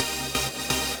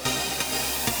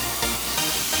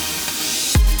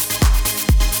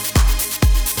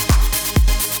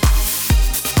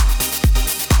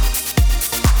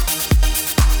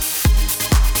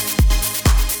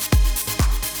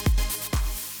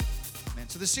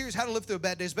the series, How to Live Through a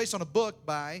Bad Day, is based on a book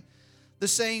by the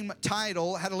same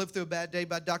title, How to Live Through a Bad Day,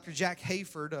 by Dr. Jack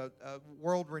Hayford, a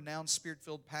world-renowned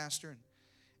spirit-filled pastor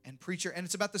and preacher. And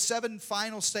it's about the 7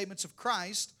 final statements of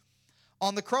Christ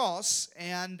on the cross,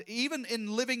 and even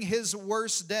in living his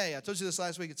worst day. I told you this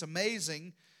last week. It's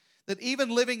amazing that even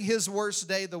living his worst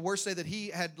day, the worst day that he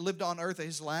had lived on earth,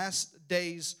 his last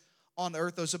days on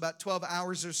earth, those about 12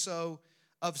 hours or so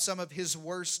of some of his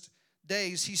worst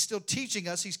days, he's still teaching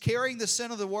us. He's carrying the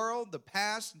sin of the world, the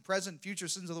past and present and future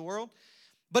sins of the world,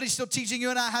 but he's still teaching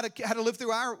you and I how to live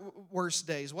through our worst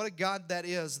days. What a God that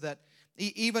is, that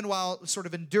even while sort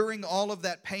of enduring all of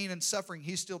that pain and suffering,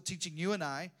 he's still teaching you and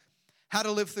I how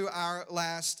to live through our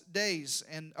last days,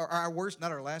 and or our worst,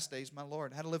 not our last days, my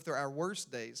Lord, how to live through our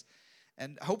worst days.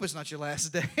 And I hope it's not your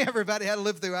last day, everybody, how to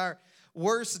live through our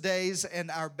worst days and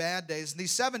our bad days. And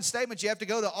these 7 statements, you have to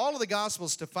go to all of the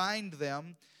Gospels to find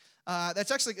them.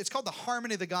 It's called The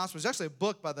Harmony of the Gospels. It's actually a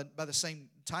book by the same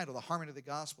title, The Harmony of the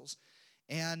Gospels.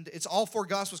 And it's all 4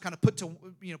 Gospels kind of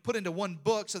put into one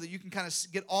book so that you can kind of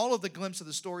get all of the glimpse of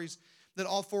the stories that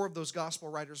all 4 of those Gospel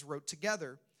writers wrote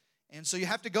together. And so you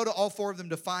have to go to all 4 of them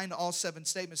to find all 7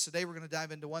 statements. Today we're going to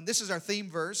dive into one. This is our theme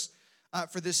verse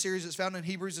for this series. It's found in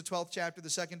Hebrews, the 12th chapter, the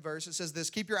 2nd verse. It says this: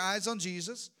 keep your eyes on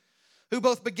Jesus, who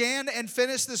both began and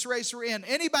finished this race we're in.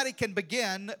 Anybody can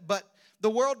begin, but the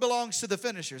world belongs to the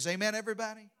finishers. Amen,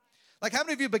 everybody? Like, how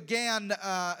many of you began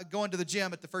going to the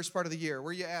gym at the first part of the year?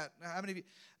 Where you at? How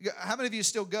many of you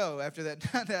still go after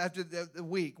that, after the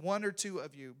week? 1 or 2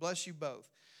 of you. Bless you both.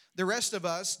 The rest of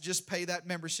us just pay that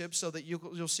membership so that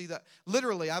you'll see that.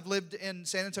 Literally, I've lived in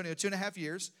San Antonio 2.5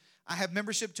 years. I have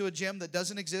membership to a gym that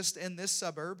doesn't exist in this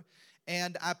suburb,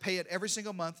 and I pay it every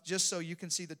single month just so you can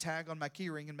see the tag on my key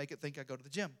ring and make it think I go to the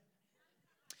gym.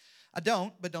 I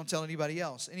don't, but don't tell anybody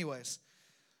else. Anyways,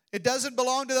 it doesn't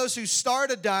belong to those who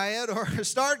start a diet or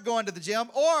start going to the gym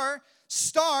or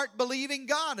start believing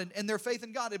God and their faith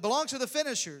in God. It belongs to the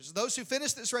finishers, those who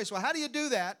finish this race. Well, how do you do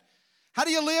that? How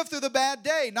do you live through the bad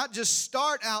day? Not just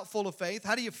start out full of faith.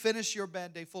 How do you finish your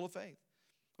bad day full of faith?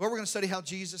 Well, we're going to study how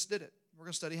Jesus did it. We're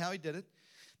going to study how he did it,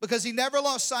 because he never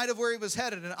lost sight of where he was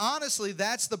headed. And honestly,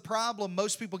 that's the problem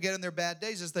most people get in their bad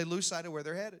days, is they lose sight of where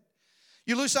they're headed.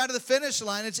 You lose sight of the finish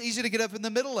line, it's easy to get up in the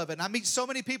middle of it. And I meet so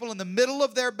many people in the middle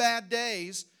of their bad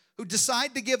days who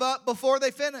decide to give up before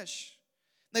they finish.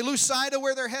 They lose sight of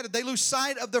where they're headed. They lose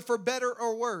sight of the for better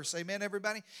or worse. Amen,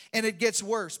 everybody? And it gets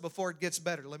worse before it gets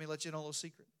better. Let me let you know a little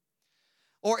secret.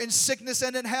 Or in sickness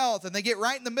and in health, and they get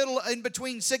right in the middle, in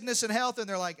between sickness and health, and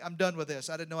they're like, I'm done with this.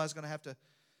 I didn't know I was going to have to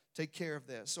take care of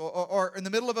this. Or in the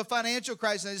middle of a financial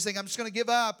crisis, and they just think, I'm just going to give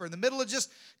up. Or in the middle of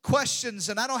just questions,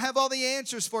 and I don't have all the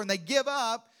answers for, and they give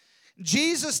up.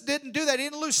 Jesus didn't do that. He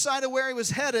didn't lose sight of where he was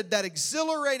headed, that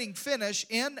exhilarating finish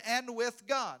in and with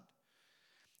God.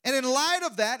 And in light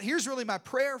of that, here's really my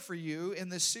prayer for you in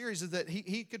this series, is that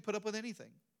he could put up with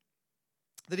anything.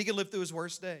 That he could live through his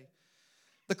worst day.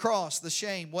 The cross, the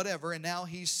shame, whatever, and now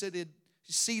he's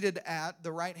seated at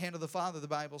the right hand of the Father, the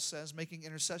Bible says, making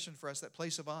intercession for us, that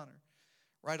place of honor,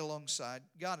 right alongside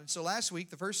God. And so last week,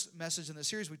 the first message in the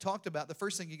series, we talked about the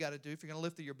first thing you got to do if you're going to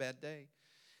live through your bad day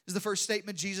is the first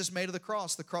statement Jesus made of the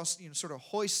cross. The cross, sort of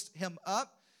hoists him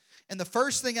up. And the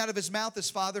first thing out of his mouth is,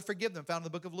 Father, forgive them. Found in the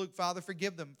book of Luke, Father,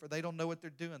 forgive them, for they don't know what they're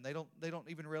doing. They don't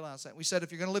even realize that. We said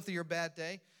if you're going to live through your bad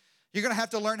day, you're going to have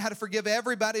to learn how to forgive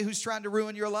everybody who's trying to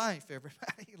ruin your life.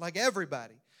 Everybody, like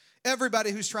everybody.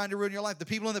 Everybody who's trying to ruin your life. The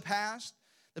people in the past,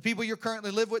 the people you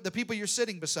currently live with, the people you're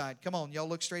sitting beside. Come on, y'all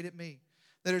look straight at me.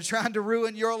 That are trying to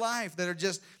ruin your life. That are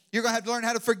just, you're going to have to learn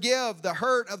how to forgive the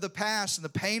hurt of the past and the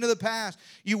pain of the past.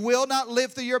 You will not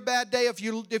live through your bad day if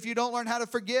you don't learn how to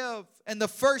forgive. And the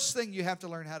first thing you have to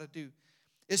learn how to do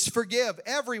is forgive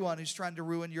everyone who's trying to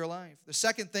ruin your life. The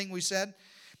second thing we said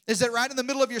is that right in the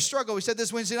middle of your struggle, we said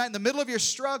this Wednesday night, in the middle of your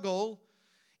struggle,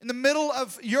 in the middle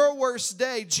of your worst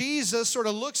day, Jesus sort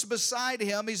of looks beside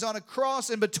him. He's on a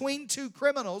cross in between 2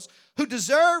 criminals who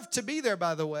deserve to be there,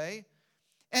 by the way.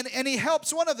 And he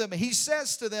helps one of them. He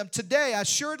says to them, today,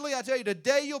 assuredly I tell you,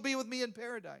 today you'll be with me in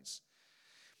paradise.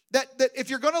 That if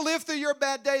you're going to live through your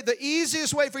bad day, the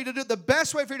easiest way for you to do it, the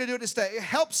best way for you to do it is to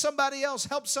help somebody else,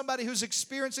 help somebody who's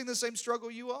experiencing the same struggle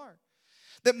you are.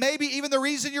 That maybe even the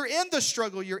reason you're in the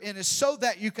struggle you're in is so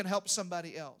that you can help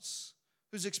somebody else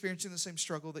who's experiencing the same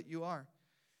struggle that you are.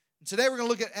 And today we're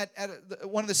going to look at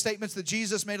one of the statements that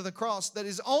Jesus made on the cross that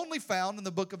is only found in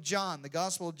the book of John, the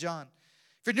Gospel of John.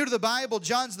 If you're new to the Bible,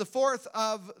 John's the 4th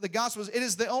of the Gospels. It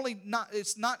is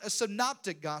it's not a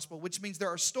synoptic gospel, which means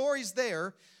there are stories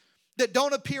there that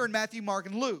don't appear in Matthew, Mark,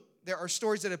 and Luke. There are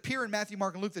stories that appear in Matthew,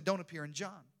 Mark, and Luke that don't appear in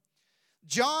John.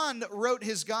 John wrote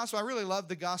his gospel. I really love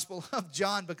the gospel of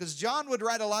John because John would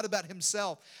write a lot about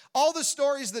himself. All the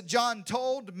stories that John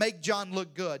told make John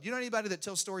look good. You know anybody that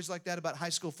tells stories like that about high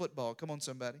school football? Come on,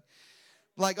 somebody.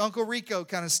 Like Uncle Rico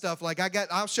kind of stuff. Like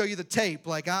I'll show you the tape.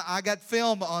 Like I got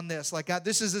film on this. Like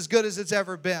this is as good as it's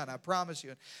ever been. I promise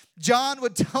you. John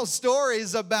would tell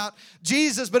stories about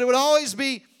Jesus, but it would always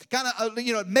be kind of,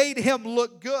 it made him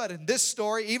look good. And this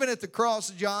story, even at the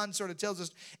cross, John sort of tells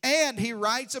us, and he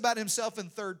writes about himself in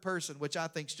third person, which I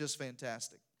think is just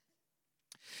fantastic.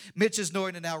 Mitch is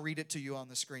going to now read it to you on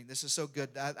the screen. This is so good.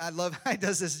 I love how he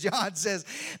does this. John says,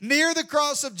 near the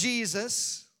cross of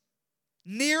Jesus,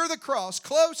 near the cross,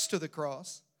 close to the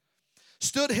cross,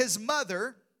 stood his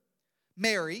mother,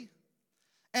 Mary,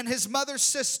 and his mother's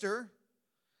sister,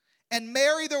 and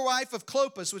Mary, the wife of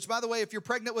Clopas, which, by the way, if you're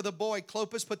pregnant with a boy,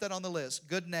 Clopas, put that on the list.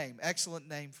 Good name. Excellent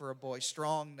name for a boy.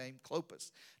 Strong name,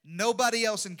 Clopas. Nobody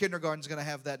else in kindergarten is going to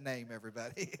have that name,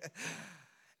 everybody.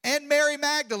 And Mary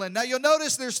Magdalene. Now, you'll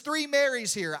notice there's 3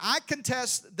 Marys here. I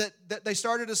contest that they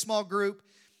started a small group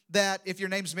that if your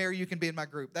name's Mary, you can be in my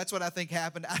group. That's what I think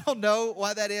happened. I don't know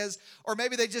why that is. Or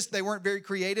maybe they weren't very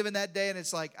creative in that day, and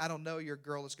it's like, I don't know, you're a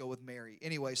girl, let's go with Mary.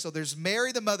 Anyway, so there's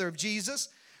Mary, the mother of Jesus.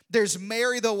 There's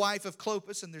Mary, the wife of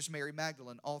Clopas, and there's Mary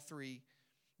Magdalene, all 3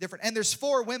 different. And there's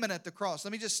 4 women at the cross.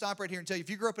 Let me just stop right here and tell you, if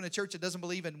you grew up in a church that doesn't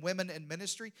believe in women in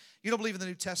ministry, you don't believe in the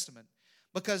New Testament.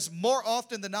 Because more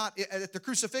often than not, at the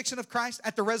crucifixion of Christ,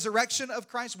 at the resurrection of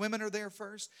Christ, women are there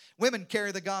first. Women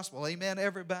carry the gospel. Amen,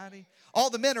 everybody? All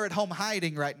the men are at home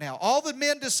hiding right now. All the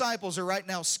men disciples are right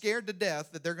now scared to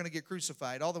death that they're going to get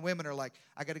crucified. All the women are like,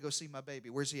 I got to go see my baby.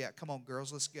 Where's he at? Come on,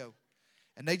 girls, let's go.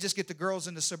 And they just get the girls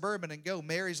into Suburban and go.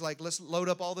 Mary's like, let's load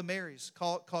up all the Marys.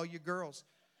 Call your girls.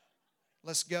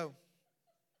 Let's go.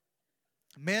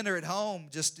 Men are at home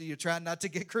just trying not to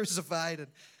get crucified. And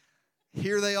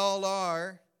here they all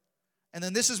are. And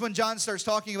then this is when John starts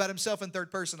talking about himself in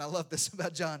third person. I love this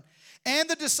about John. And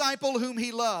the disciple whom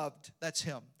he loved. That's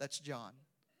him. That's John.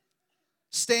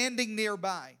 Standing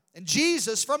nearby. And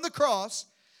Jesus from the cross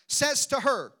says to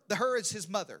her. The her is his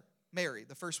mother, Mary,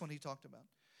 the first one he talked about.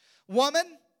 Woman,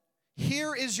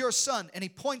 here is your son. And he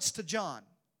points to John.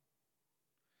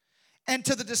 And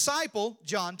to the disciple,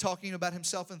 John talking about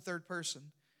himself in third person,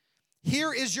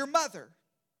 here is your mother,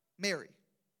 Mary.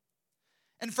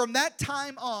 And from that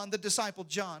time on, the disciple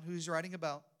John, who he's writing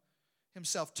about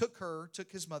himself, took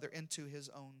his mother into his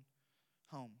own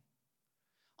home.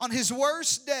 On his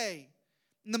worst day,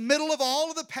 in the middle of all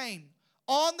of the pain,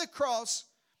 on the cross,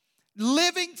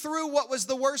 living through what was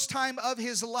the worst time of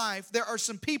his life, there are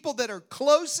some people that are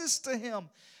closest to him.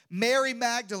 Mary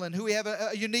Magdalene, who we have a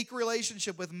unique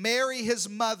relationship with. Mary, his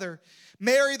mother.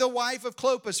 Mary, the wife of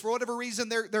Clopas. For whatever reason,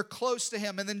 they're close to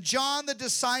him. And then John, the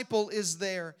disciple, is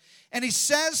there. And he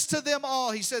says to them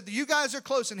all, he said, you guys are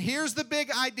close. And here's the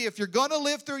big idea. If you're going to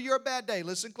live through your bad day,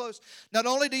 listen close. Not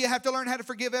only do you have to learn how to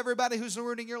forgive everybody who's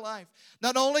ruining your life.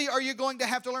 Not only are you going to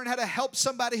have to learn how to help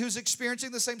somebody who's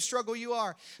experiencing the same struggle you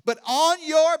are. But on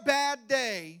your bad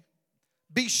day,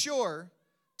 be sure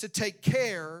to take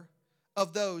care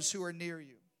of those who are near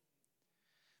you.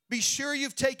 Be sure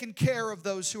you've taken care of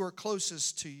those who are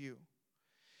closest to you.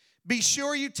 Be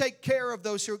sure you take care of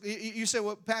those who you say,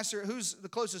 well, Pastor, who's the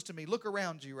closest to me? Look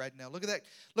around you right now. Look at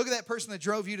that person that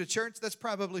drove you to church. That's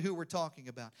probably who we're talking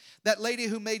about. That lady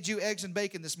who made you eggs and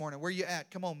bacon this morning. Where you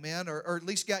at? Come on, man. Or at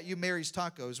least got you Mary's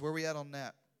tacos. Where are we at on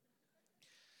that?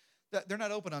 They're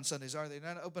not open on Sundays, are they?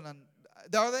 They're not open on,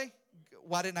 are they?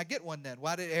 Why didn't I get one then?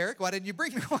 Why didn't you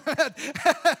bring me one?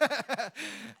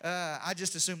 I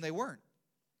just assumed they weren't.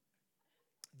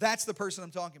 That's the person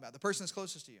I'm talking about, the person that's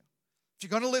closest to you. If you're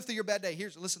going to live through your bad day,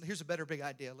 here's a better big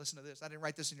idea. Listen to this. I didn't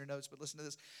write this in your notes, but listen to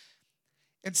this.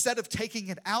 Instead of taking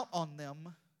it out on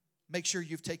them, make sure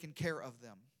you've taken care of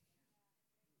them.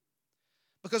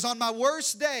 Because on my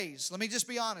worst days, let me just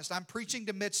be honest, I'm preaching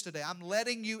to Mitch today. I'm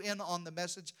letting you in on the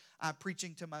message. I'm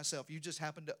preaching to myself. You just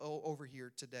happened to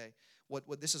overhear today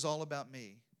what this is all about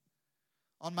me.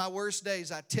 On my worst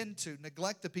days, I tend to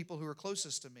neglect the people who are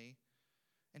closest to me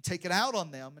and take it out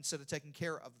on them instead of taking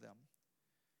care of them.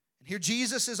 And here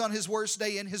Jesus is on his worst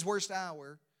day, in his worst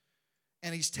hour,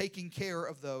 and he's taking care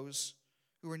of those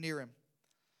who are near him.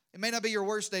 It may not be your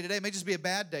worst day today. It may just be a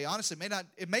bad day. Honestly,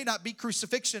 it may not be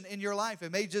crucifixion in your life. It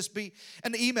may just be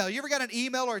an email. You ever got an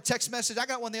email or a text message? I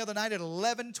got one the other night at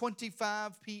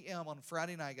 11:25 p.m. on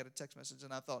Friday night. I got a text message,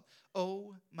 and I thought,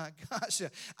 oh, my gosh.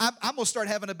 I'm going to start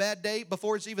having a bad day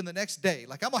before it's even the next day.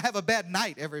 Like, I'm going to have a bad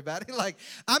night, everybody. Like,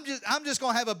 I'm just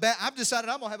going to have a bad, I've decided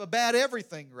I'm going to have a bad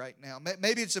everything right now.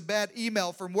 Maybe it's a bad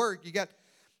email from work. You got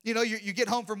You get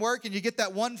home from work and you get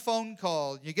that one phone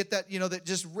call. You get that, that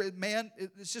just, man,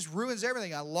 it just ruins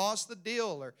everything. I lost the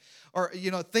deal, or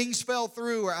things fell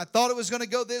through, or I thought it was going to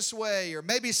go this way, or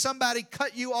maybe somebody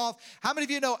cut you off. How many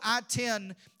of you know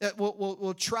I-10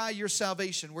 will try your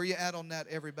salvation? Where you at on that,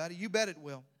 everybody? You bet it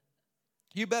will.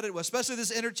 You bet it will, especially this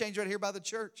interchange right here by the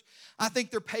church. I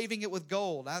think they're paving it with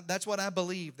gold. That's what I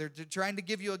believe. They're trying to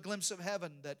give you a glimpse of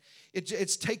heaven, that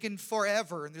it's taken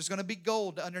forever, and there's going to be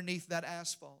gold underneath that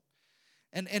asphalt.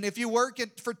 And if you work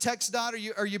for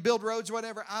TxDOT or you build roads or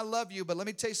whatever, I love you, but let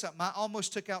me tell you something. I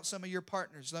almost took out some of your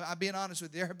partners. I'm being honest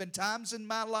with you. There have been times in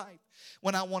my life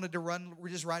when I wanted to run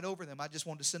just right over them. I just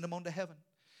wanted to send them on to heaven.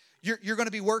 You're going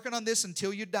to be working on this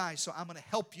until you die, so I'm going to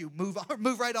help you move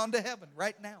right on to heaven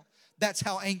right now. That's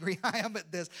how angry I am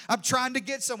at this. I'm trying to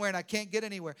get somewhere and I can't get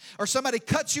anywhere. Or somebody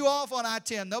cuts you off on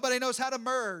I-10. Nobody knows how to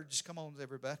merge. Come on,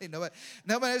 everybody. Nobody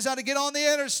knows how to get on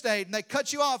the interstate. And they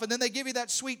cut you off, and then they give you that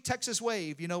sweet Texas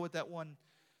wave, with that one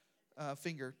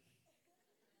finger.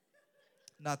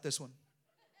 Not this one.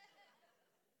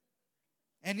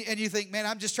 And you think, man,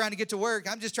 I'm just trying to get to work.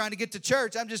 I'm just trying to get to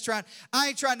church. I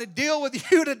ain't trying to deal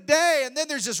with you today. And then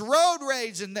there's this road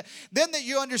rage. And then that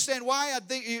you understand why I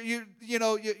think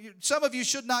some of you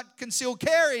should not conceal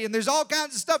carry. And there's all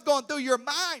kinds of stuff going through your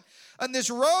mind. And this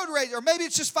road rage, or maybe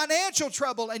it's just financial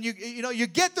trouble. And you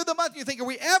get through the month and you think, are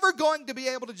we ever going to be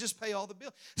able to just pay all the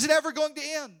bills? Is it ever going to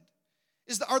end?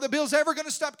 Are the bills ever going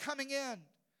to stop coming in?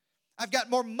 I've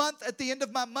got more month at the end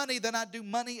of my money than I do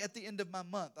money at the end of my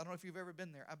month. I don't know if you've ever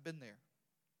been there. I've been there.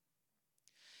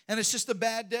 And it's just a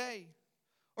bad day.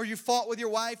 Or you fought with your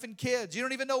wife and kids. You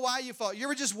don't even know why you fought. You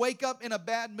ever just wake up in a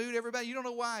bad mood, everybody? You don't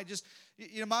know why. Just,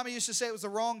 Mama used to say it was the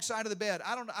wrong side of the bed.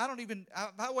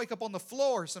 I wake up on the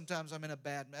floor sometimes. I'm in a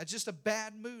bad mood. It's just a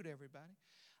bad mood, everybody.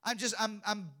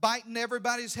 I'm biting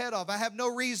everybody's head off. I have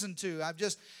no reason to.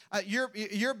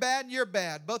 You're bad and you're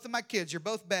bad. Both of my kids, you're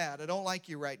both bad. I don't like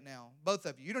you right now. Both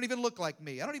of you. You don't even look like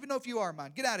me. I don't even know if you are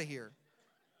mine. Get out of here.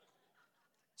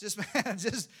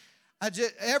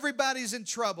 Everybody's in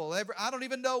trouble. I don't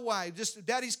even know why. Just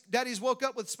daddy's woke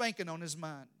up with spanking on his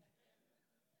mind.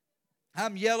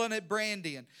 I'm yelling at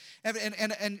Brandy,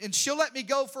 and she'll let me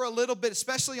go for a little bit,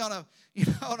 especially on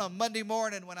a Monday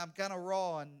morning when I'm kind of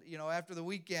raw and after the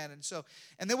weekend,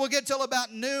 and then we'll get till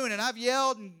about noon, and I've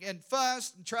yelled and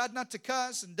fussed and tried not to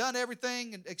cuss and done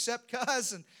everything except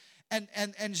cuss, and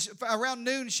around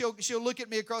noon she'll look at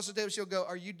me across the table. She'll go,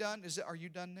 "Are you done? Are you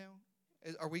done now?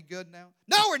 Are we good now?"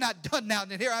 No, we're not done now.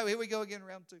 And here we go again,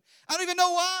 round two. I don't even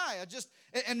know why.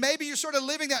 And maybe you're sort of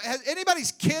living that. Has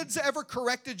anybody's kids ever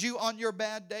corrected you on your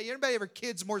bad day? Anybody ever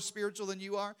kids more spiritual than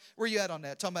you are? Where are you at on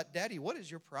that? Talking about, Daddy, what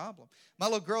is your problem? My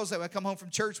little girls, I come home from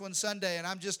church one Sunday, and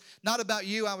I'm just, not about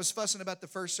you. I was fussing about the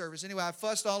first service. Anyway, I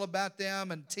fussed all about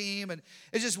them and team, and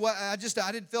it's just what I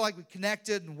didn't feel like we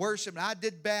connected and worship, and I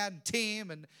did bad and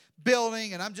team and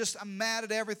building, and I'm mad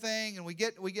at everything. And we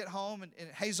get home, and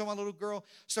Hazel, my little girl,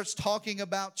 starts talking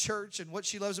about church and what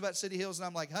she loves about City Hills, and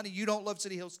I'm like, honey, you don't love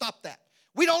City Hills. Stop that.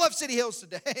 We don't love City Hills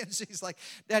today. And she's like,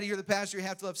 Daddy, you're the pastor. You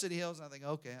have to love City Hills. And I think,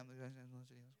 okay, I'm the pastor. I love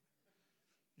City Hills.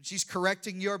 And she's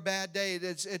correcting your bad day.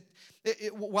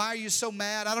 Why are you so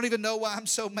mad? I don't even know why I'm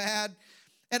so mad.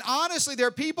 And honestly, there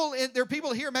are people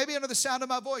here, maybe under the sound of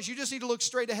my voice. You just need to look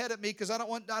straight ahead at me, because I don't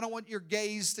want your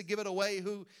gaze to give it away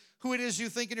who it is you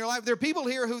think in your life. There are people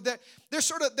here who they're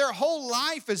sort of, their whole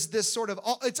life is this sort of,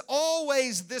 it's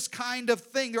always this kind of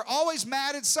thing. They're always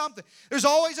mad at something. There's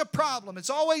always a problem.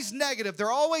 It's always negative. They're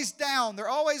always down.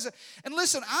 And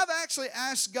listen, I've actually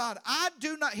asked God,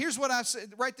 here's what I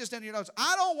said, write this down in your notes.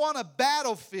 I don't want a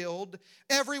battlefield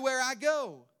everywhere I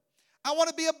go. I want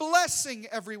to be a blessing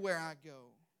everywhere I go.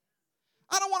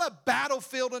 I don't want a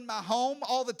battlefield in my home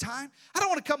all the time. I don't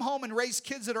want to come home and raise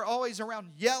kids that are always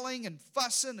around yelling and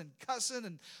fussing and cussing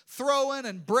and throwing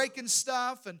and breaking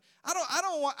stuff. And I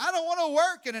don't want to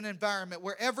work in an environment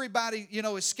where everybody,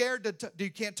 is scared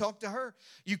you can't talk to her.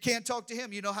 You can't talk to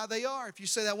him. You know how they are. If you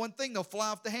say that one thing, they'll fly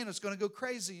off the handle. It's going to go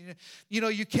crazy.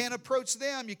 You can't approach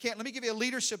them. You can't. Let me give you a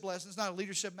leadership lesson. It's not a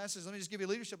leadership message. Let me just give you a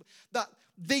leadership.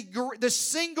 The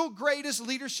single greatest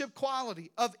leadership quality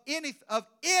of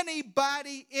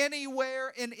anybody,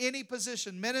 anywhere, in any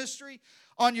position, ministry,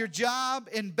 on your job,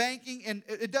 in banking, and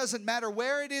it doesn't matter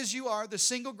where it is you are, the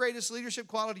single greatest leadership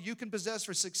quality you can possess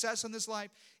for success in this life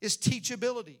is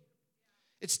teachability.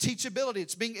 It's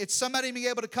teachability. It's somebody being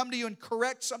able to come to you and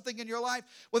correct something in your life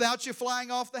without you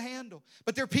flying off the handle.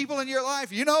 But there are people in your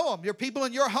life, you know them. There are people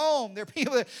in your home. There are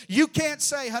people that you can't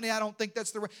say, honey, I don't think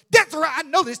that's the right. That's right. I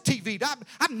know this TV.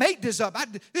 I made this up.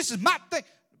 This is my thing.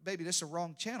 Baby, this is the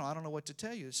wrong channel. I don't know what to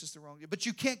tell you. It's just the wrong. But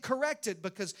you can't correct it,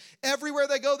 because everywhere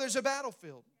they go, there's a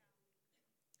battlefield.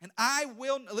 And I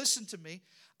will, listen to me,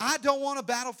 I don't want a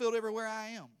battlefield everywhere I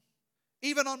am,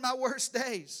 even on my worst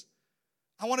days.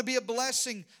 I want to be a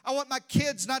blessing. I want my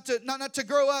kids not to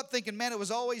grow up thinking, man, it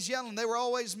was always yelling. They were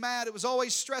always mad. It was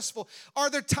always stressful. Are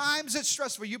there times it's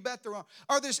stressful? You bet there are.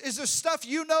 Is there stuff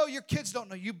you know your kids don't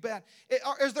know? You bet.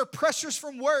 Is there pressures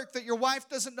from work that your wife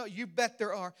doesn't know? You bet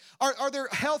there are. Are there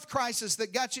health crises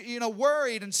that got you,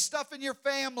 worried, and stuff in your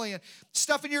family and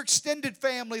stuff in your extended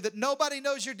family that nobody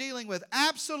knows you're dealing with?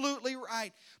 Absolutely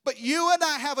right. But you and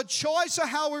I have a choice of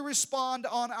how we respond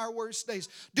on our worst days.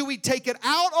 Do we take it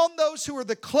out on those who are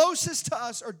the closest to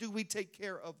us, or do we take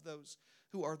care of those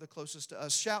who are the closest to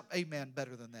us? Shout amen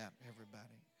better than that, everybody.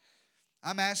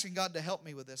 I'm asking God to help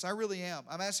me with this. I really am.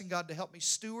 I'm asking God to help me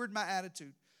steward my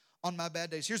attitude on my bad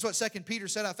days. Here's what 2 Peter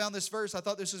said. I found this verse. I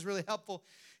thought this was really helpful.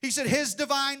 He said, His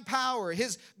divine power,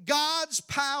 God's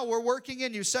power working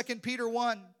in you. 2 Peter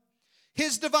 1.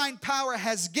 His divine power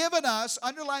has given us,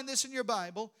 underline this in your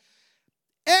Bible,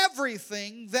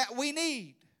 everything that we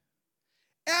need.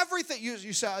 Everything.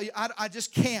 You say, I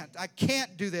just can't. I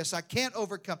can't do this. I can't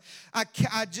overcome.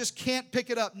 I just can't pick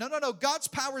it up. No. God's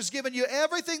power has given you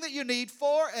everything that you need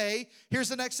for here's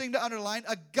the next thing to underline,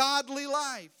 a godly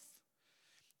life.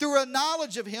 Through a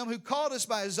knowledge of Him who called us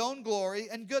by His own glory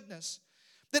and goodness.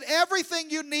 That everything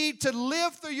you need to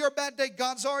live through your bad day,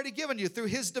 God's already given you through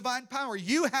His divine power.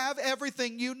 You have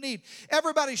everything you need.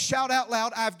 Everybody shout out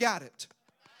loud, I've got it.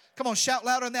 Come on, shout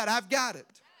louder than that, I've got it.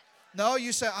 No,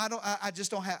 you say, I don't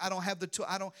have the tool.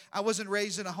 I wasn't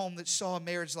raised in a home that saw a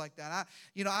marriage like that.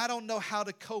 I don't know how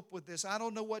to cope with this. I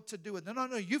don't know what to do with it.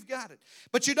 No, you've got it.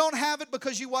 But you don't have it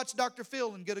because you watch Dr.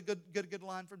 Phil and get a good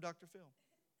line from Dr. Phil.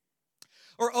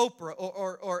 Or Oprah,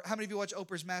 or how many of you watch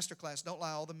Oprah's Masterclass? Don't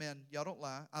lie, all the men. Y'all don't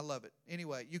lie. I love it.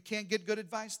 Anyway, you can't get good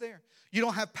advice there. You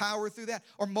don't have power through that.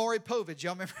 Or Maury Povich.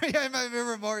 Y'all remember? I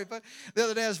remember Maury Povich. The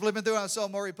other day I was flipping through and I saw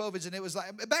Maury Povich, and it was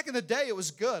like, back in the day it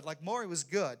was good. Like Maury was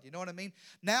good. You know what I mean?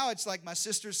 Now it's like my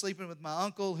sister's sleeping with my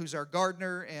uncle, who's our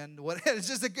gardener, and what? It's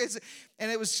just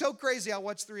and it was so crazy. I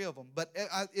watched 3 of them. But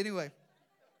anyway.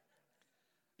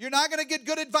 You're not going to get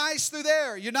good advice through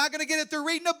there. You're not going to get it through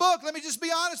reading a book. Let me just be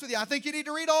honest with you. I think you need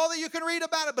to read all that you can read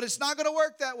about it, but it's not going to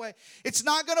work that way. It's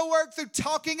not going to work through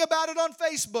talking about it on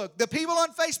Facebook. The people on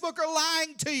Facebook are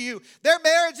lying to you. Their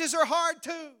marriages are hard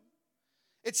too.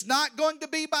 It's not going to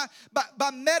be by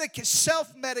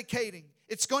self-medicating.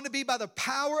 It's going to be by the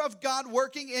power of God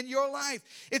working in your life.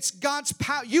 It's God's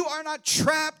power. You are not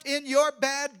trapped in your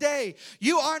bad day.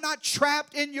 You are not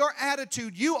trapped in your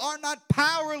attitude. You are not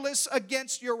powerless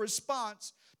against your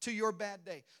response to your bad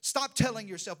day. Stop telling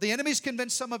yourself. The enemy's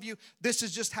convinced some of you, this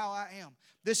is just how I am.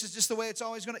 This is just the way it's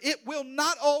always going to. It will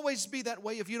not always be that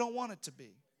way if you don't want it to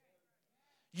be.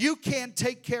 You can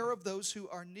take care of those who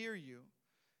are near you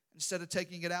instead of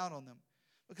taking it out on them.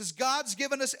 Because God's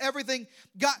given us everything.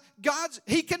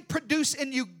 He can produce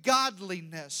in you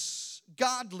godliness.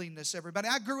 Godliness, everybody.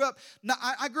 I grew up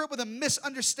with a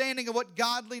misunderstanding of what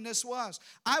godliness was.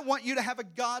 I want you to have a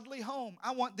godly home.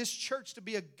 I want this church to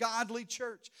be a godly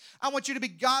church. I want you to be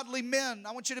godly men.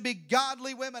 I want you to be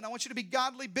godly women. I want you to be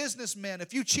godly businessmen.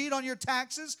 If you cheat on your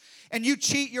taxes and you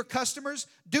cheat your customers,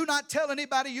 do not tell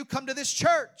anybody you come to this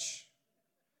church.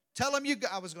 Tell them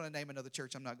I was going to name another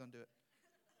church. I'm not going to do it.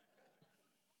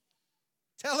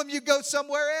 Tell them you go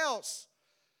somewhere else.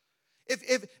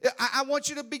 If I want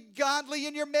you to be godly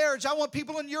in your marriage. I want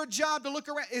people in your job to look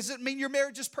around. Does it mean your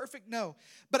marriage is perfect? No.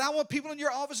 But I want people in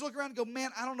your office to look around and go,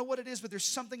 man, I don't know what it is, but there's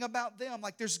something about them.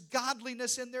 Like there's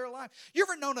godliness in their life. You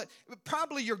ever known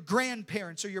probably your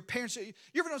grandparents or your parents. You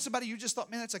ever known somebody you just thought,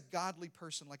 man, that's a godly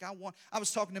person. Like I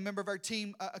was talking to a member of our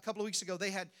team a couple of weeks ago.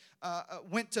 They had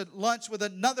went to lunch with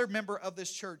another member of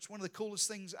this church. One of the coolest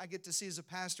things I get to see as a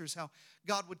pastor is how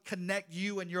God would connect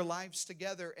you and your lives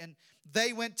together. And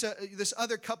they went to this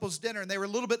other couple's dinner, and they were a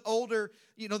little bit older,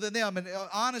 than them. And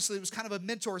honestly, it was kind of a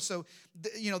mentor. So,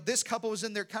 this couple was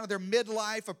in their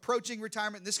midlife, approaching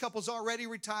retirement. And this couple's already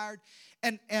retired.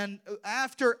 And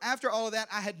after all of that,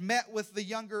 I had met with the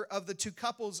younger of the 2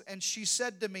 couples, and she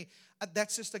said to me,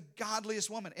 "That's just the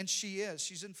godliest woman." And she is.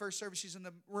 She's in first service. She's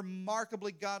a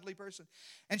remarkably godly person.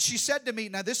 And she said to me,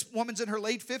 now this woman's in her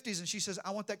late 50s, and she says, "I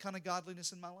want that kind of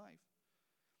godliness in my life.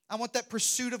 I want that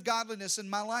pursuit of godliness in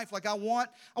my life. Like I want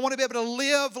to be able to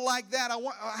live like that.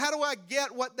 How do I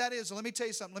get what that is?" So let me tell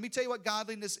you something. Let me tell you what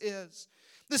godliness is.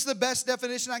 This is the best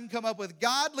definition I can come up with.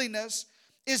 Godliness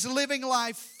is living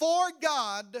life for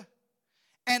God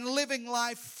and living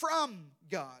life from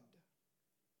God.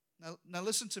 Now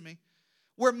listen to me.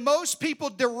 Where most people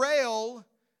derail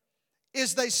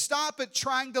is they stop at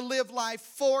trying to live life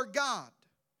for God.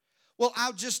 well,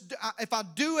 if I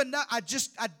do enough, I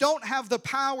don't have the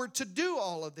power to do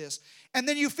all of this. And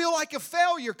then you feel like a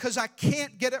failure because I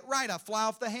can't get it right. I fly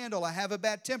off the handle. I have a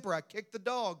bad temper. I kick the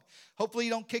dog. Hopefully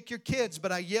you don't kick your kids,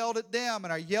 but I yelled at them,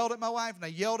 and I yelled at my wife, and I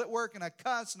yelled at work, and I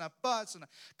cussed, and I fussed, and I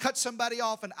cut somebody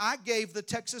off, and I gave the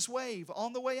Texas wave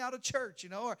on the way out of church,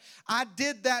 or I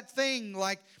did that thing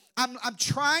like, I'm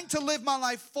trying to live my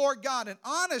life for God. And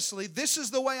honestly, this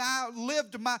is the way I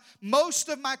lived most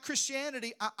of my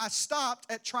Christianity. I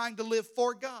stopped at trying to live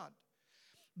for God.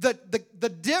 The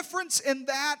difference in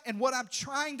that and what I'm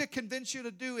trying to convince you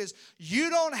to do is you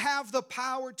don't have the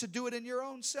power to do it in your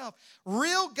own self.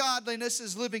 Real godliness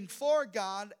is living for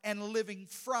God and living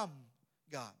from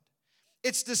God.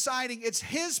 It's deciding it's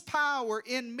His power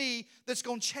in me that's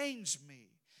going to change me.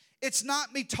 It's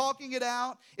not me talking it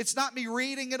out. It's not me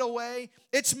reading it away.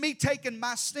 It's me taking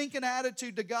my stinking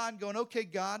attitude to God and going, okay,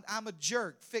 God, I'm a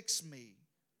jerk. Fix me.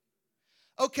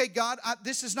 Okay, God,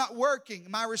 this is not working.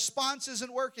 My response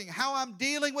isn't working. How I'm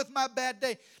dealing with my bad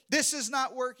day, this is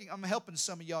not working. I'm helping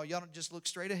some of y'all. Y'all don't just look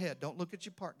straight ahead. Don't look at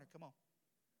your partner. Come on.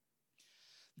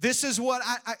 This is what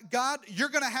God, you're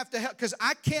going to have to help because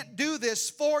I can't do this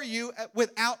for you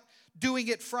without doing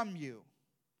it from you.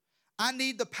 I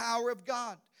need the power of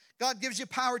God. God gives you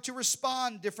power to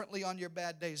respond differently on your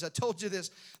bad days. I told you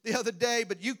this the other day,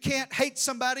 but you can't hate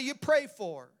somebody you pray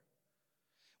for.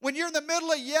 When you're in the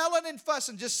middle of yelling and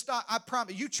fussing, just stop. I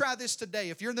promise you, try this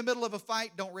today. If you're in the middle of a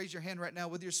fight, don't raise your hand right now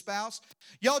with your spouse.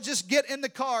 Y'all just get in the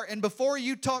car, and before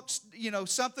you talk,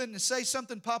 something and say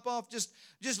something, pop off, just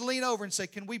lean over and say,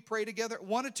 can we pray together?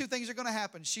 One of two things are going to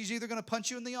happen. She's either going to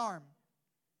punch you in the arm,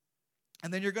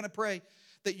 and then you're going to pray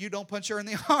that you don't punch her in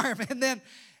the arm, and then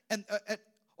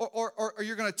or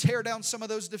you're going to tear down some of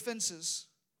those defenses.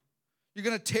 You're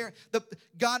going to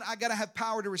God, I got to have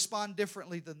power to respond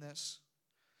differently than this.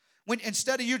 When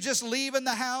instead of you just leaving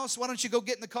the house, why don't you go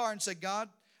get in the car and say, God,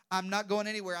 I'm not going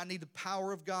anywhere. I need the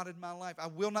power of God in my life. I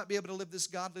will not be able to live this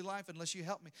godly life unless you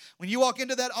help me. When you walk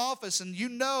into that office and you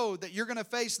know that you're going to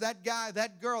face that guy,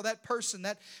 that girl, that person,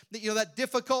 that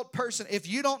difficult person. If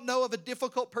you don't know of a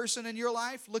difficult person in your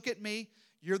life, look at me.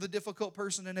 You're the difficult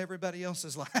person in everybody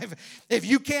else's life. If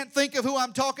you can't think of who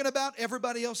I'm talking about,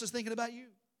 everybody else is thinking about you.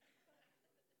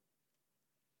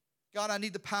 God, I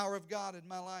need the power of God in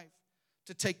my life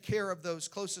to take care of those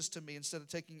closest to me instead of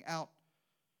taking out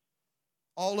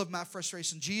all of my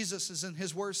frustration. Jesus is in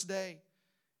His worst day,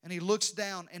 and He looks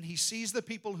down and He sees the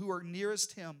people who are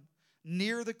nearest Him,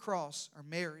 near the cross, are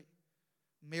Mary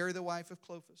the wife of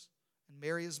Clopas, and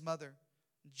Mary his mother,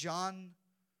 John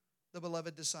the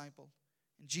beloved disciple.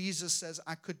 And Jesus says,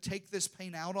 I could take this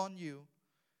pain out on you,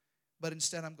 but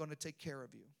instead I'm going to take care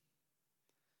of you.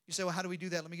 You say, well, how do we do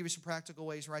that? Let me give you some practical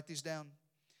ways. Write these down.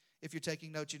 If you're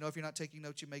taking notes, if you're not taking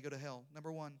notes, you may go to hell.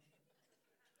 Number one,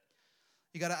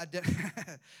 you got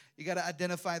to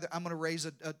identify that. I'm going to raise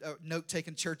a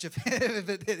note-taking church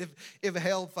if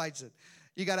hell fights it.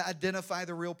 You got to identify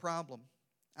the real problem.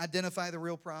 Identify the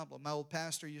real problem. My old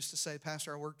pastor used to say,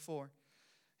 pastor I worked for,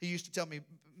 he used to tell me,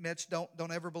 Mitch,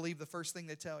 don't ever believe the first thing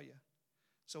they tell you.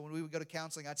 So when we would go to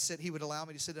counseling, he would allow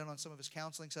me to sit in on some of his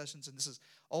counseling sessions, and this is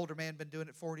older man, been doing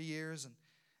it 40 years, and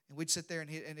we'd sit there, and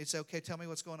he'd say, okay, tell me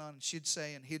what's going on, and she'd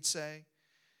say, and he'd say,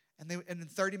 and then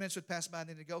 30 minutes would pass by, and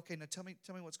then he'd go, okay, now tell me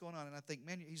what's going on, and I think,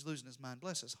 man, he's losing his mind.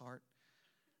 Bless his heart.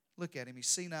 Look at him. He's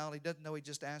senile. He doesn't know he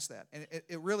just asked that. And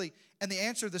it really, and the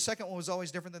answer, the second one was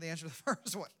always different than the answer to the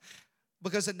first one.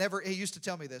 Because he used to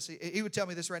tell me this. He would tell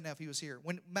me this right now if he was here.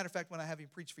 Matter of fact, when I have him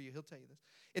preach for you, he'll tell you this.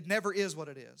 It never is what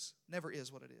it is. Never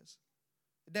is what it is.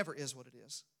 It never is what it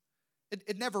is.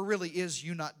 It never really is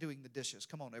you not doing the dishes.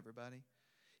 Come on, everybody.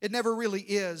 It never really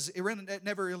is. It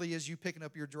never really is you picking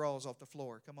up your drawers off the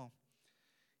floor. Come on.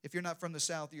 If you're not from the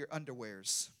South, your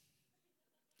underwears.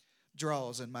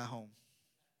 Drawers in my home.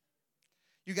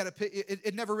 You got to pick.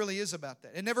 It never really is about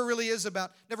that. It never really is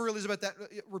about that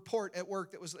report at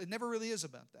work. It never really is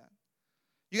about that.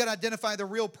 You got to identify the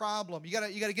real problem. You got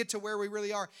to get to where we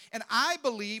really are. And I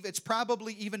believe it's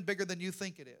probably even bigger than you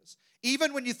think it is.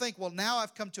 Even when you think, well, now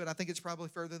I've come to it, I think it's probably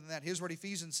further than that. Here's what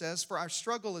Ephesians says: for our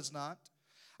struggle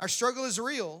is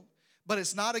real, but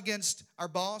it's not against our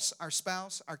boss, our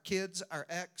spouse, our kids, our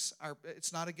ex.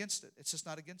 It's not against it. It's just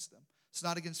not against them. It's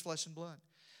not against flesh and blood.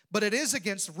 But it is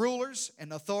against rulers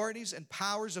and authorities and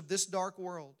powers of this dark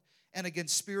world and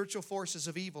against spiritual forces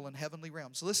of evil in heavenly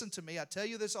realms. So listen to me. I tell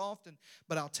you this often,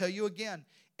 but I'll tell you again.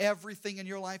 Everything in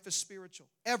your life is spiritual.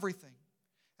 Everything.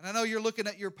 And I know you're looking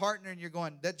at your partner and you're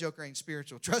going, that joker ain't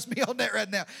spiritual. Trust me on that right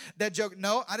now. That joke,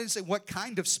 no, I didn't say what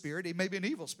kind of spirit. It may be an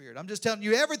evil spirit. I'm just telling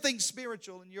you everything's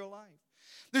spiritual in your life.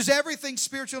 There's everything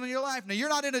spiritual in your life. Now, you're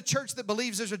not in a church that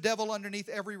believes there's a devil underneath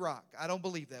every rock. I don't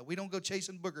believe that. We don't go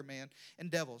chasing booger man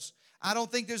and devils. I don't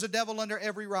think there's a devil under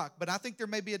every rock, but I think there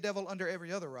may be a devil under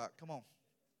every other rock. Come on.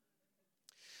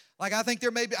 Like, I think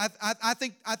there may be, I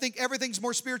think everything's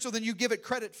more spiritual than you give it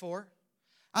credit for.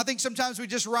 I think sometimes we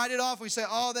just write it off. We say,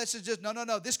 oh, this is just, no.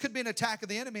 This could be an attack of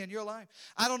the enemy in your life.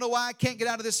 I don't know why I can't get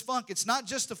out of this funk. It's not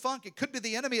just a funk. It could be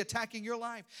the enemy attacking your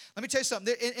life. Let me tell you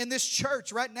something. In this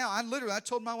church right now, I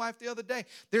told my wife the other day,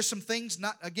 there's some things,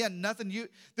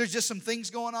 there's just some things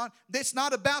going on. It's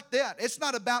not about that. It's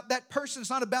not about that person.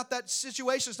 It's not about that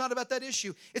situation. It's not about that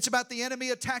issue. It's about the enemy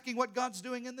attacking what God's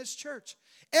doing in this church.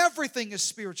 Everything is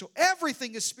spiritual.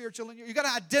 Everything is spiritual. You got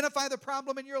to identify the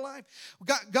problem in your life.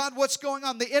 God, what's going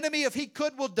on? The enemy, if he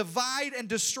could, will divide and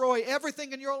destroy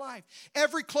everything in your life.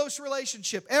 Every close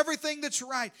relationship, everything that's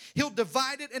right. He'll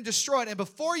divide it and destroy it. And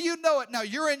before you know it, now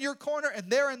you're in your corner and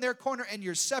they're in their corner and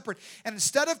you're separate. And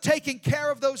instead of taking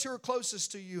care of those who are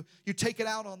closest to you, you take it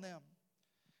out on them.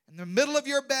 In the middle of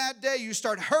your bad day, you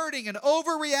start hurting and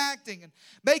overreacting and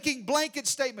making blanket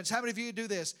statements. How many of you do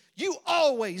this? You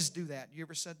always do that. You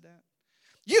ever said that?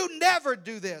 You never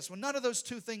do this. Well, none of those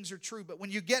two things are true. But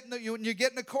when you get in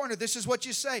the corner, this is what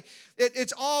you say.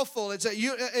 It's awful. It's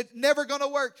never going to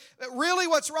work. Really,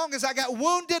 what's wrong is I got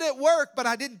wounded at work, but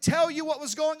I didn't tell you what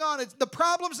was going on. The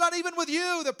problem's not even with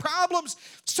you. The problem's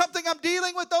something I'm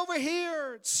dealing with over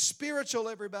here. It's spiritual,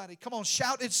 everybody. Come on,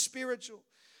 shout, it's spiritual.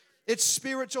 It's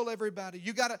spiritual, everybody.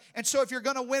 And so if you're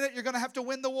going to win it, you're going to have to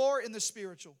win the war in the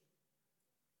spiritual.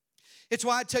 It's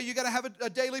why I tell you, you got to have a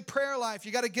daily prayer life.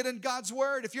 You got to get in God's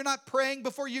Word. If you're not praying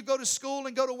before you go to school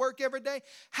and go to work every day,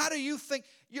 how do you think?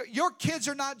 Your kids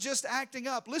are not just acting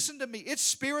up. Listen to me. It's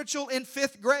spiritual in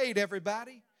 5th grade,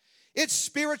 everybody. It's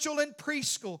spiritual in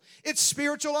preschool. It's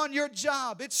spiritual on your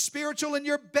job. It's spiritual in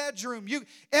your bedroom.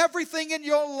 Everything in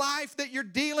your life that you're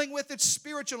dealing with, it's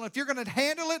spiritual. And if you're going to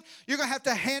handle it, you're going to have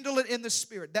to handle it in the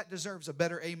Spirit. That deserves a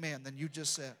better amen than you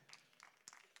just said.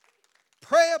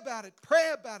 Pray about it.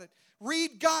 Pray about it.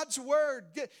 Read God's Word.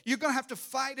 You're going to have to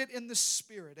fight it in the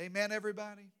Spirit. Amen,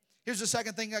 everybody? Here's the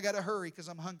second thing. I got to hurry because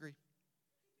I'm hungry.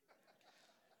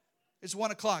 It's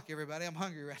 1 o'clock, everybody. I'm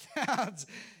hungry right now.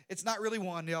 It's not really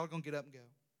 1. Y'all are going to get up and go.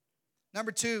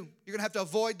 Number 2, you're going to have to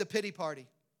avoid the pity party.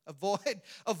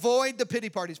 Avoid the pity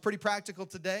party. It's pretty practical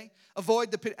today. Avoid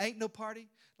the pity. Ain't no party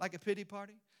like a pity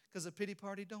party because a pity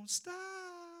party don't stop.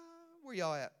 Where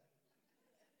y'all at?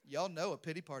 Y'all know a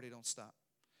pity party don't stop.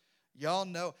 Y'all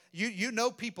know. You know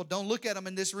people. Don't look at them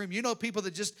in this room. You know people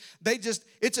that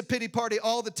it's a pity party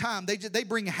all the time. They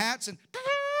bring hats and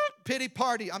pity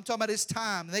party. I'm talking about it's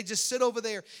time. They just sit over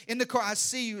there in the car. I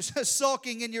see you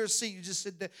sulking in your seat. You just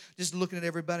sit there, just looking at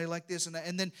everybody like this.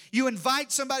 And then you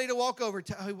invite somebody to walk over.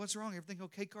 Hey, what's wrong? Everything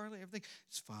okay, Carly? Everything?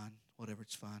 It's fine. Whatever,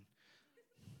 it's fine.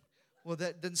 Well,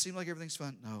 that doesn't seem like everything's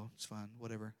fine. No, it's fine.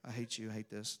 Whatever. I hate you. I hate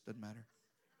this. Doesn't matter.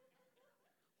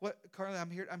 What, Carly, I'm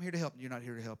here to help. You're not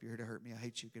here to help. You're here to hurt me. I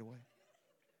hate you. Get away.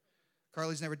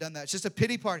 Carly's never done that. It's just a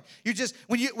pity party.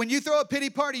 When you throw a pity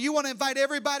party, you want to invite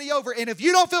everybody over. And if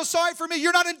you don't feel sorry for me,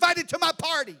 you're not invited to my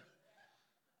party.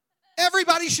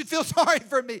 Everybody should feel sorry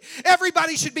for me.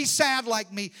 Everybody should be sad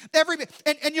like me.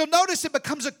 And you'll notice it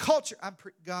becomes a culture.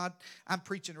 I'm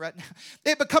preaching right now.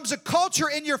 It becomes a culture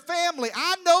in your family.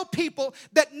 I know people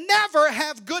that never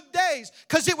have good days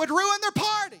because it would ruin their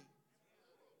party.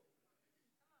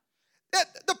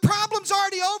 The problem's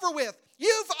already over with.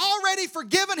 You've already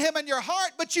forgiven him in your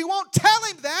heart, but you won't tell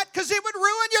him that because it would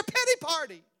ruin your pity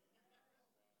party.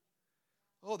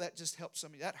 Oh, that just helped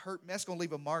somebody. That hurt me. That's going to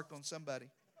leave a mark on somebody.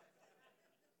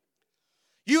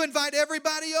 You invite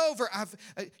everybody over.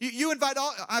 You invite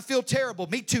all. I feel terrible.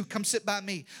 Me too. Come sit by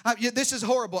me. This is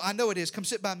horrible. I know it is. Come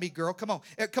sit by me, girl. Come on.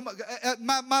 Come on.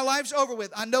 My life's over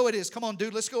with. I know it is. Come on,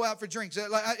 dude. Let's go out for drinks.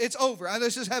 It's over.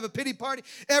 Let's just have a pity party.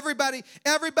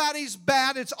 Everybody's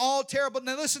bad. It's all terrible.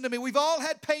 Now listen to me. We've all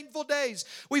had painful days.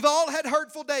 We've all had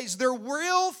hurtful days. They're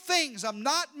real things. I'm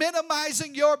not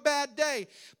minimizing your bad day.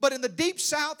 But in the deep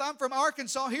South, I'm from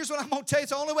Arkansas. Here's what I'm going to tell you.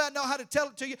 It's the only way I know how to tell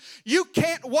it to you. You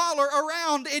can't waller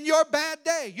around in your bad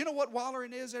day. You know what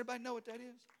wallering is? Everybody know what that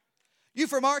is? You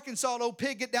from Arkansas, old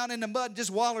pig get down in the mud and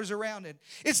just wallers around it.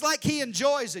 It's like he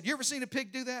enjoys it. You ever seen a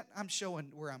pig do that? I'm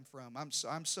showing where I'm from. I'm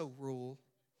so rural.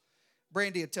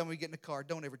 Brandy would tell me we get in the car,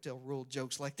 don't ever tell rural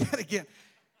jokes like that again.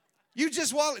 You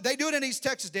just waller. They do it in East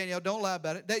Texas, Danielle. Don't lie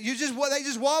about it. They just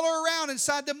waller around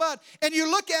inside the mud. And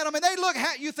you look at them and they look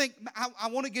at you, think, I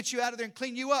want to get you out of there and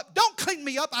clean you up. Don't clean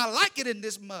me up. I like it in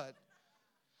this mud.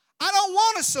 I don't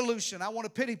want a solution. I want a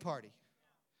pity party.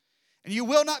 And you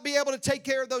will not be able to take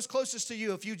care of those closest to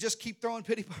you if you just keep throwing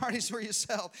pity parties for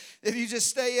yourself. If you just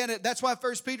stay in it. That's why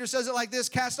 1 Peter says it like this: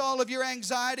 cast all of your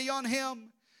anxiety on Him.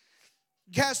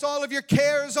 Cast all of your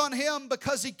cares on Him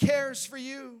because He cares for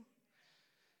you.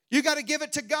 You got to give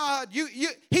it to God.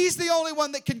 He's the only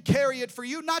one that can carry it for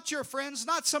you, not your friends,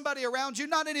 not somebody around you,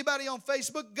 not anybody on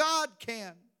Facebook. God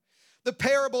can. The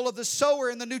parable of the sower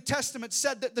in the New Testament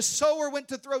said that the sower went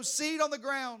to throw seed on the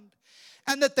ground,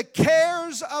 and that the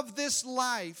cares of this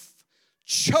life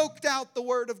choked out the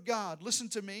Word of God. Listen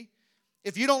to me.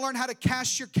 If you don't learn how to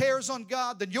cast your cares on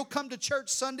God, then you'll come to church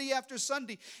Sunday after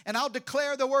Sunday, and I'll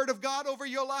declare the Word of God over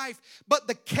your life. But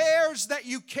the cares that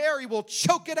you carry will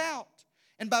choke it out.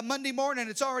 And by Monday morning,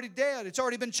 it's already dead. It's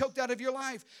already been choked out of your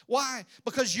life. Why?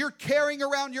 Because you're carrying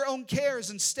around your own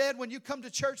cares. Instead, when you come to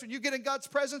church, when you get in God's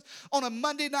presence on a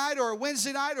Monday night or a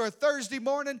Wednesday night or a Thursday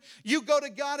morning, you go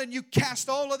to God and you cast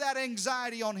all of that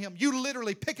anxiety on Him. You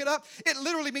literally pick it up. It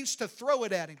literally means to throw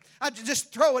it at Him. I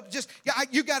just throw it.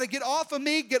 You got to get off of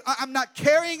me. I'm not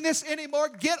carrying this anymore.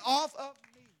 Get off of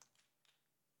me.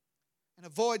 And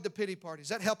avoid the pity parties. Is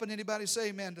that helping anybody? Say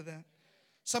amen to that.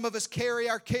 Some of us carry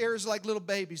our cares like little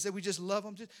babies, that we just love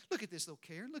them. Just, look at this little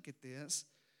care. Look at this.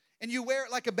 And you wear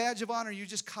it like a badge of honor. You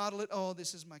just coddle it. Oh,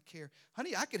 this is my care.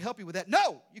 Honey, I could help you with that.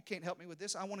 No, you can't help me with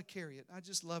this. I want to carry it. I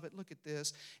just love it. Look at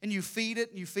this. And you feed it,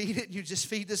 and you feed it, and you just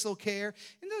feed this little care.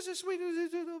 And those are sweet.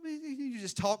 You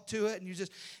just talk to it, and you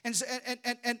just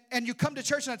and you come to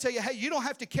church, and I tell you, hey, you don't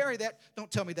have to carry that.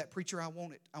 Don't tell me that, preacher. I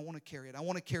want it. I want to carry it. I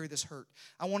want to carry this hurt.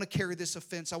 I want to carry this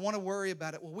offense. I want to worry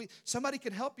about it. Well, somebody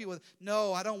can help you with it.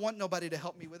 No, I don't want nobody to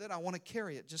help me with it. I want to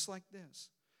carry it just like this.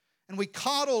 And we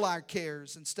coddle our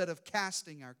cares instead of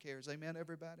casting our cares. Amen,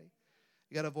 everybody?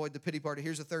 You got to avoid the pity party.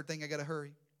 Here's the third thing. I got to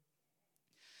hurry.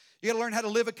 You got to learn how to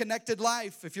live a connected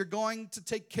life. If you're going to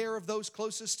take care of those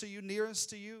closest to you, nearest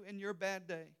to you in your bad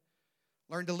day,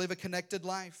 learn to live a connected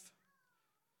life.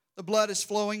 The blood is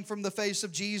flowing from the face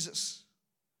of Jesus.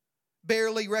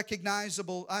 Barely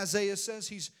recognizable. Isaiah says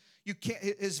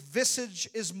his visage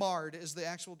is marred, is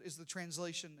the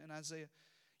translation in Isaiah.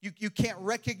 You can't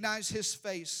recognize His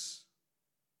face.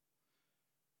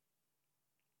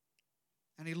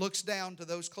 And He looks down to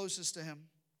those closest to Him,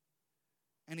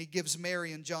 and He gives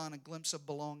Mary and John a glimpse of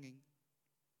belonging.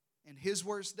 In His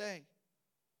worst day,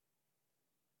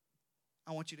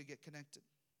 I want you to get connected.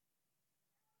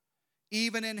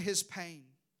 Even in His pain,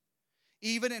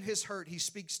 even in His hurt, He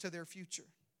speaks to their future.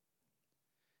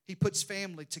 He puts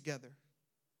family together.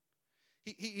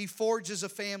 He forges a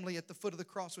family at the foot of the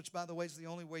cross, which, by the way, is the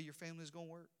only way your family is going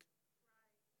to work.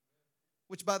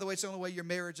 Which, by the way, it's the only way your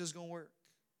marriage is going to work.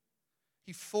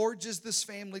 He forges this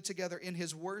family together in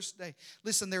His worst day.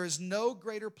 Listen, there is no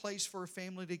greater place for a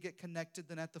family to get connected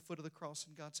than at the foot of the cross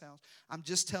in God's house. I'm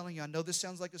just telling you, I know this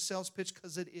sounds like a sales pitch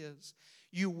because it is.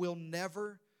 You will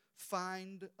never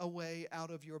find a way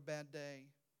out of your bad day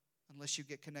unless you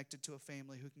get connected to a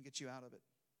family who can get you out of it.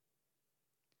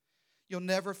 You'll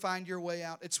never find your way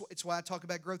out. It's why I talk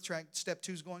about Growth Track. Step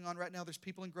 2 is going on right now. There's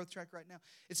people in Growth Track right now.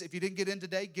 If you didn't get in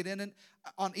today, get in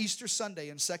on Easter Sunday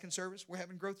in second service. We're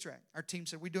having Growth Track. Our team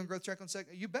said, we're doing Growth Track on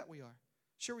second. You bet we are.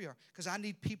 Sure we are. Because I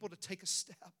need people to take a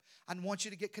step. I want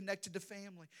you to get connected to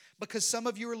family. Because some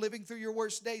of you are living through your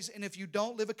worst days. And if you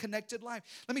don't live a connected life.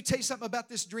 Let me tell you something about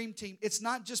this dream team. It's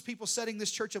not just people setting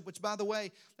this church up. Which, by the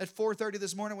way, at 4:30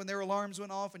 this morning when their alarms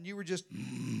went off and you were just...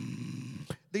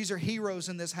 These are heroes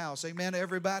in this house. Amen,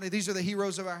 everybody. These are the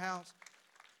heroes of our house.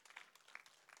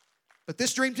 But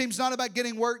this dream team's not about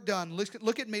getting work done.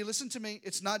 Look at me. Listen to me.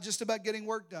 It's not just about getting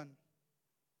work done.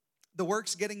 The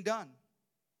work's getting done.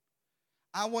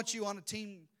 I want you on a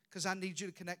team because I need you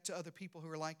to connect to other people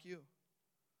who are like you.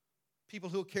 People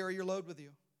who will carry your load with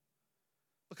you.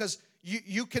 Because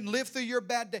you can live through your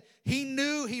bad day.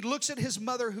 He looks at his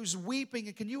mother who's weeping.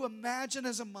 And can you imagine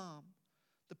as a mom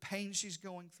the pain she's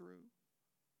going through?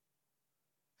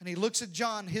 And he looks at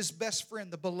John, his best friend,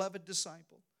 the beloved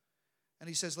disciple. And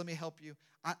he says, let me help you.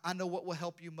 I know what will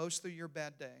help you most through your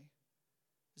bad day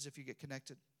is if you get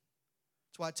connected.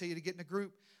 That's why I tell you to get in a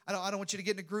group. I don't want you to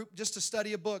get in a group just to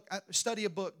study a book. Study a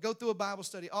book. Go through a Bible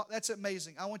study. Oh, that's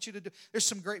amazing. I want you to do. There's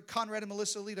some great, Conrad and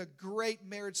Melissa lead a great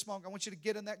marriage small group. I want you to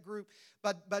get in that group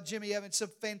by Jimmy Evans. It's a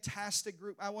fantastic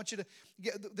group. I want you to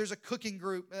get, there's a cooking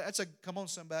group. Come on,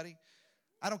 somebody.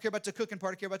 I don't care about the cooking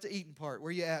part. I care about the eating part.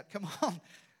 Where you at? Come on.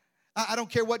 I don't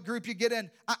care what group you get in.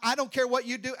 I don't care what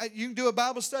you do. You can do a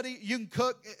Bible study. You can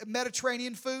cook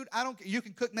Mediterranean food. You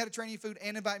can cook Mediterranean food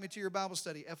and invite me to your Bible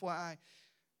study, FYI.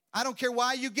 I don't care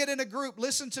why you get in a group.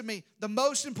 Listen to me. The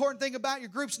most important thing about your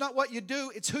group's not what you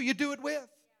do. It's who you do it with.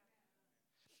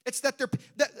 It's that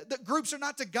the groups are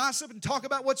not to gossip and talk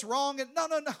about what's wrong. And no.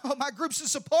 My group's to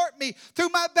support me through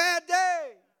my bad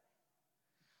day.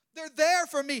 They're there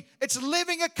for me. It's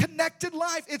living a connected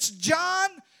life. It's, John,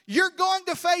 you're going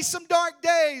to face some dark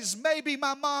days. Maybe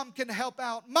my mom can help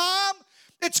out. Mom,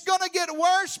 it's going to get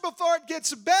worse before it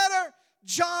gets better.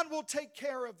 John will take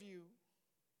care of you.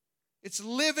 It's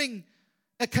living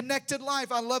a connected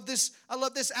life. I love this.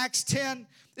 Acts 10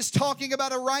 is talking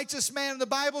about a righteous man. And the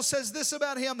Bible says this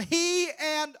about him. He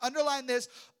and, underline this,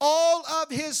 all of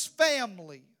his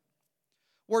family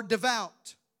were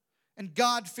devout and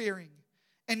God-fearing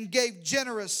and gave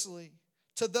generously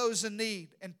to those in need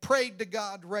and prayed to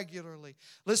God regularly.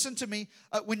 Listen to me.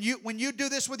 When you do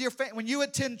this with your family, when you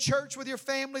attend church with your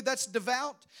family that's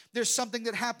devout, there's something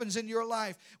that happens in your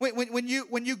life. When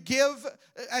you give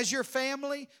as your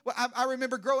family, well, I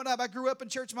remember growing up. I grew up in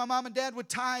church. My mom and dad would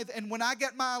tithe, and when I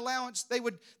got my allowance, they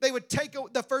would take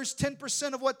the first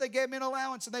 10% of what they gave me in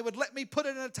allowance, and they would let me put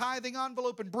it in a tithing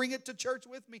envelope and bring it to church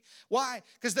with me. Why?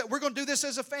 Because we're going to do this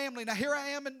as a family. Now here I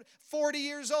am, 40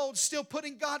 years old, still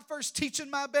putting God first,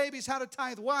 teaching my babies how to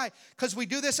tithe. Why? Because we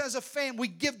do this as a family. We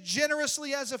give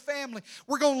generously as a family.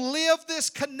 We're going to live this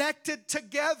connected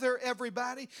together,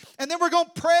 everybody. And then we're going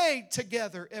to pray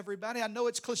together, everybody. I know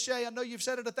it's cliche. I know you've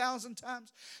said it 1,000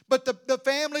 times. But the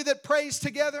family that prays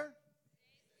together,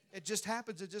 it just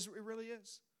happens. It really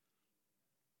is.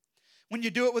 When you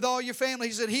do it with all your family,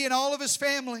 he said he and all of his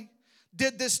family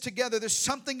did this together. There's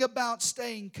something about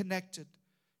staying connected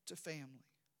to family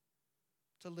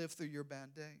to live through your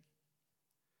bad day.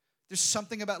 There's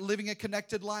something about living a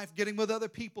connected life, getting with other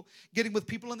people, getting with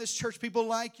people in this church, people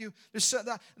like you.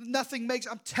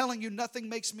 I'm telling you, nothing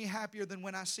makes me happier than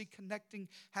when I see connecting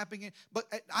happening.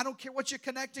 But I don't care what you're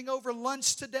connecting over,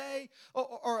 lunch today,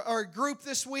 or a group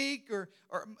this week, or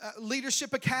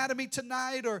Leadership Academy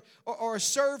tonight, or a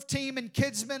serve team in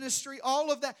kids ministry,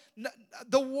 all of that.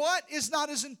 The what is not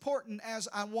as important as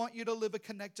I want you to live a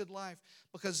connected life,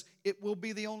 because it will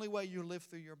be the only way you live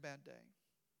through your bad day.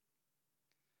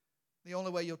 The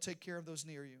only way you'll take care of those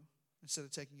near you instead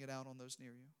of taking it out on those near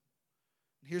you.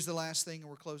 And here's the last thing, and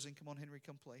we're closing. Come on, Henry,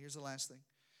 come play. Here's the last thing.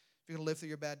 If you're going to live through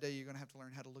your bad day, you're going to have to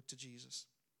learn how to look to Jesus.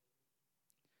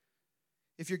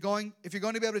 If you're going to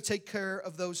be able to take care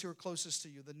of those who are closest to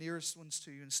you, the nearest ones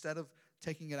to you, instead of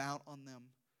taking it out on them,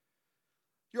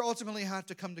 you ultimately have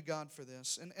to come to God for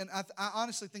this. And I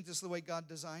honestly think this is the way God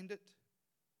designed it.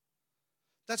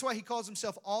 That's why he calls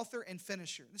himself author and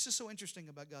finisher. This is so interesting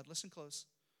about God. Listen close.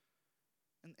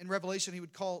 In Revelation, he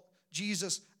would call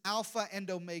Jesus Alpha and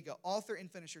Omega, author and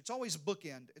finisher. It's always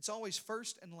bookend. It's always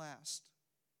first and last.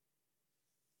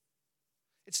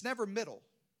 It's never middle.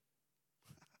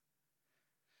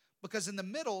 Because in the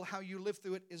middle, how you live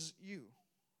through it is you,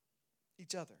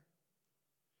 each other.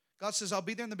 God says, I'll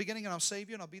be there in the beginning and I'll save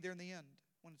you, and I'll be there in the end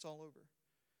when it's all over.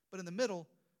 But in the middle,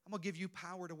 I'm going to give you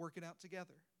power to work it out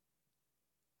together.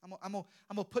 I'm going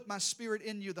to put my Spirit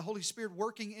in you, the Holy Spirit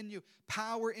working in you,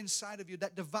 power inside of you,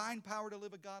 that divine power to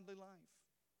live a godly life.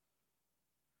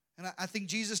 And I think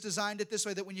Jesus designed it this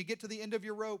way, that when you get to the end of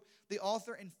your rope, the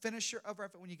author and finisher of our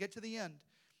faith, when you get to the end,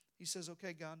 he says,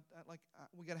 okay, God,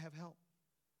 we got to have help.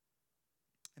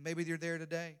 And maybe you're there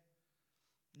today.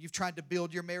 You've tried to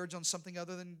build your marriage on something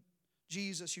other than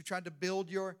Jesus. You've tried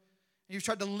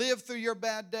to live through your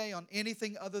bad day on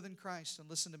anything other than Christ. And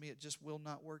listen to me, it just will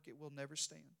not work. It will never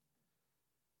stand.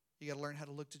 You got to learn how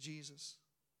to look to Jesus.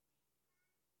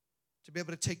 To be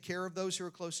able to take care of those who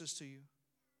are closest to you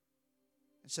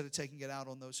instead of taking it out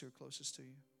on those who are closest to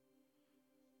you.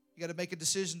 You got to make a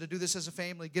decision to do this as a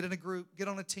family. Get in a group. Get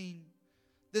on a team.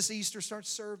 This Easter, start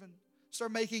serving.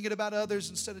 Start making it about others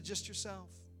instead of just yourself.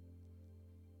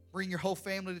 Bring your whole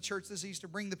family to church this Easter.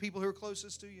 Bring the people who are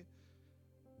closest to you.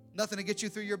 Nothing to get you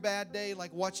through your bad day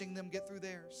like watching them get through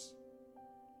theirs.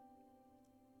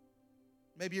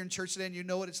 Maybe you're in church today and you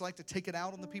know what it's like to take it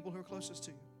out on the people who are closest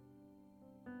to you.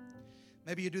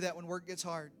 Maybe you do that when work gets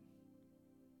hard,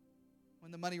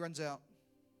 when the money runs out,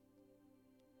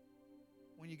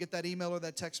 when you get that email or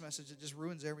that text message that just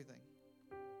ruins everything.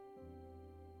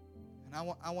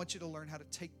 And I want you to learn how to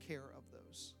take care of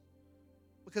those.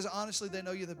 Because honestly, they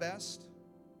know you the best.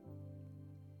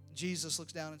 Jesus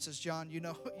looks down and says, John, you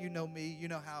know me. You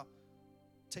know how.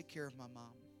 Take care of my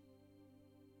mom.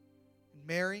 And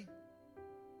Mary,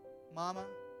 Mama,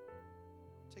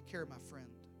 take care of my friend.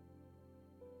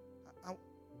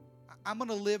 I'm going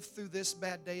to live through this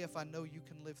bad day if I know you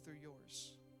can live through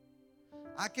yours.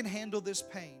 I can handle this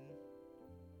pain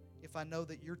if I know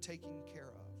that you're taking care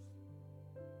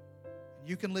of. And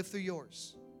you can live through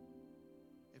yours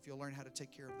if you'll learn how to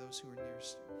take care of those who are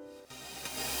nearest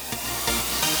you.